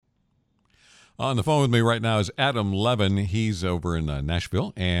On the phone with me right now is Adam Levin. He's over in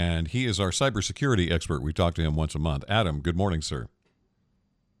Nashville, and he is our cybersecurity expert. We talk to him once a month. Adam, good morning, sir.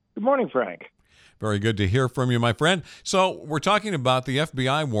 Good morning, Frank. Very good to hear from you, my friend. So we're talking about the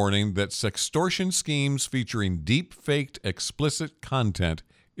FBI warning that sextortion schemes featuring deep-faked explicit content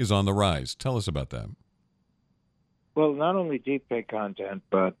is on the rise. Tell us about that. Well, not only deepfake content,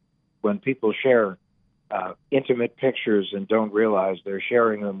 but when people share intimate pictures and don't realize they're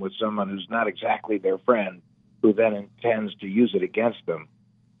sharing them with someone who's not exactly their friend, who then intends to use it against them,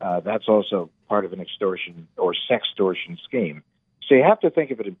 that's also part of an extortion or sextortion scheme. So you have to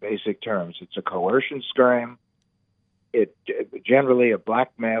think of it in basic terms. It's a coercion scheme. Generally, a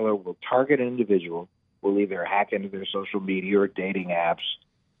blackmailer will target an individual, will either hack into their social media or dating apps,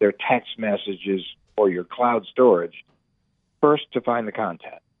 their text messages, or your cloud storage, first to find the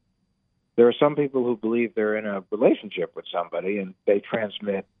content. There are some people who believe they're in a relationship with somebody and they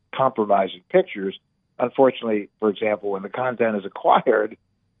transmit compromising pictures. Unfortunately, for example, when the content is acquired,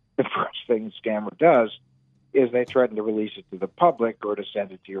 the first thing the scammer does is they threaten to release it to the public or to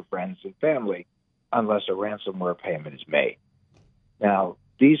send it to your friends and family unless a ransomware payment is made. Now,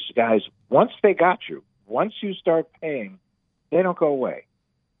 these guys, once they got you, once you start paying, they don't go away.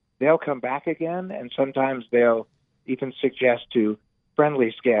 They'll come back again, and sometimes they'll even suggest to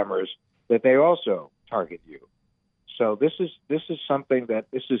friendly scammers that they also target you. So this is something that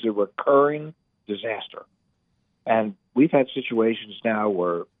this is a recurring disaster. And we've had situations now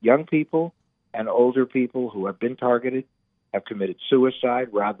where young people and older people who have been targeted have committed suicide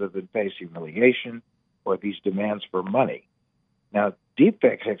rather than face humiliation or these demands for money. Now,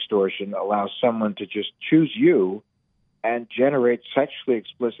 deepfake extortion allows someone to just choose you and generate sexually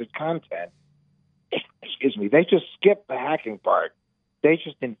explicit content. Excuse me. They just skip the hacking part. They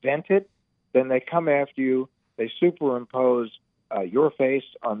just invent it. Then they come after you. They superimpose your face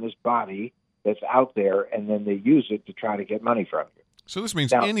on this body that's out there, and then they use it to try to get money from you. So this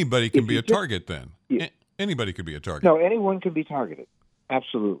means now, anybody can be a target then? Yeah. Anybody could be a target? No, anyone can be targeted.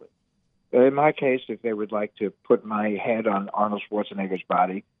 Absolutely. In my case, if they would like to put my head on Arnold Schwarzenegger's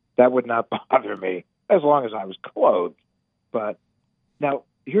body, that would not bother me as long as I was clothed. But now,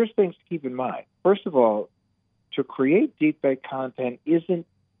 here's things to keep in mind. First of all, to create deepfake content isn't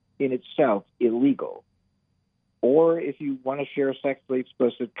in itself illegal. Or if you want to share sexually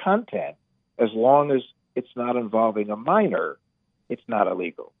explicit content, as long as it's not involving a minor, it's not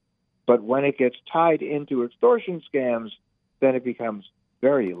illegal. But when it gets tied into extortion scams, then it becomes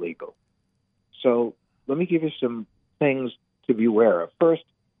very illegal. So let me give you some things to be aware of. First,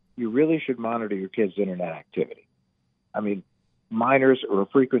 you really should monitor your kids' internet activity. I mean, minors are a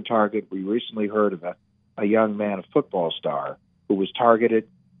frequent target. We recently heard of a young man, a football star, who was targeted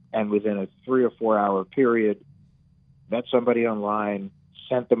and within a 3 or 4 hour period met somebody online,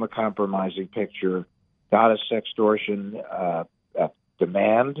 sent them a compromising picture, got a sextortion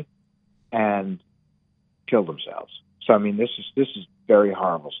demand, and killed themselves. So, I mean, this is very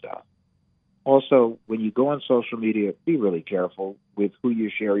horrible stuff. Also, when you go on social media, be really careful with who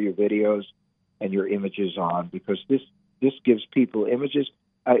you share your videos and your images on, because this gives people images.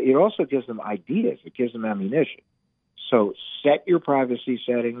 It also gives them ideas. It gives them ammunition. So set your privacy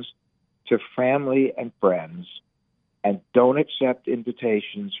settings to family and friends, and don't accept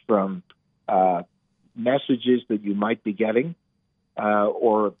invitations from messages that you might be getting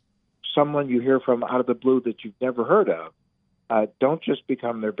or someone you hear from out of the blue that you've never heard of. Don't just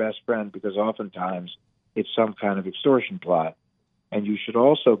become their best friend, because oftentimes it's some kind of extortion plot. And you should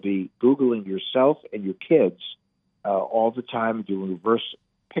also be Googling yourself and your kids all the time, doing reverse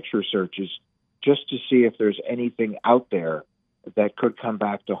picture searches just to see if there's anything out there that could come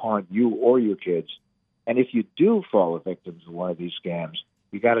back to haunt you or your kids. And if you do fall a victim to one of these scams,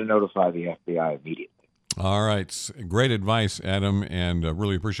 you got to notify the FBI immediately. All right. Great advice, Adam, and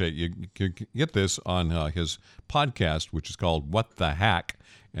really appreciate you. You can get this on his podcast, which is called What the Hack.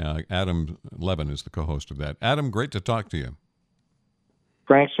 Adam Levin is the co-host of that. Adam, great to talk to you.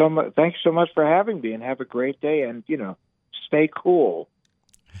 Frank, thanks so much for having me, and have a great day, and, stay cool.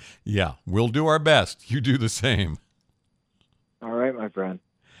 Yeah, we'll do our best. You do the same. All right, my friend.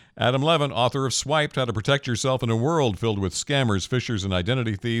 Adam Levin, author of Swiped, How to Protect Yourself in a World Filled with Scammers, Phishers, and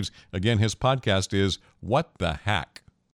Identity Thieves. Again, his podcast is What the Hack.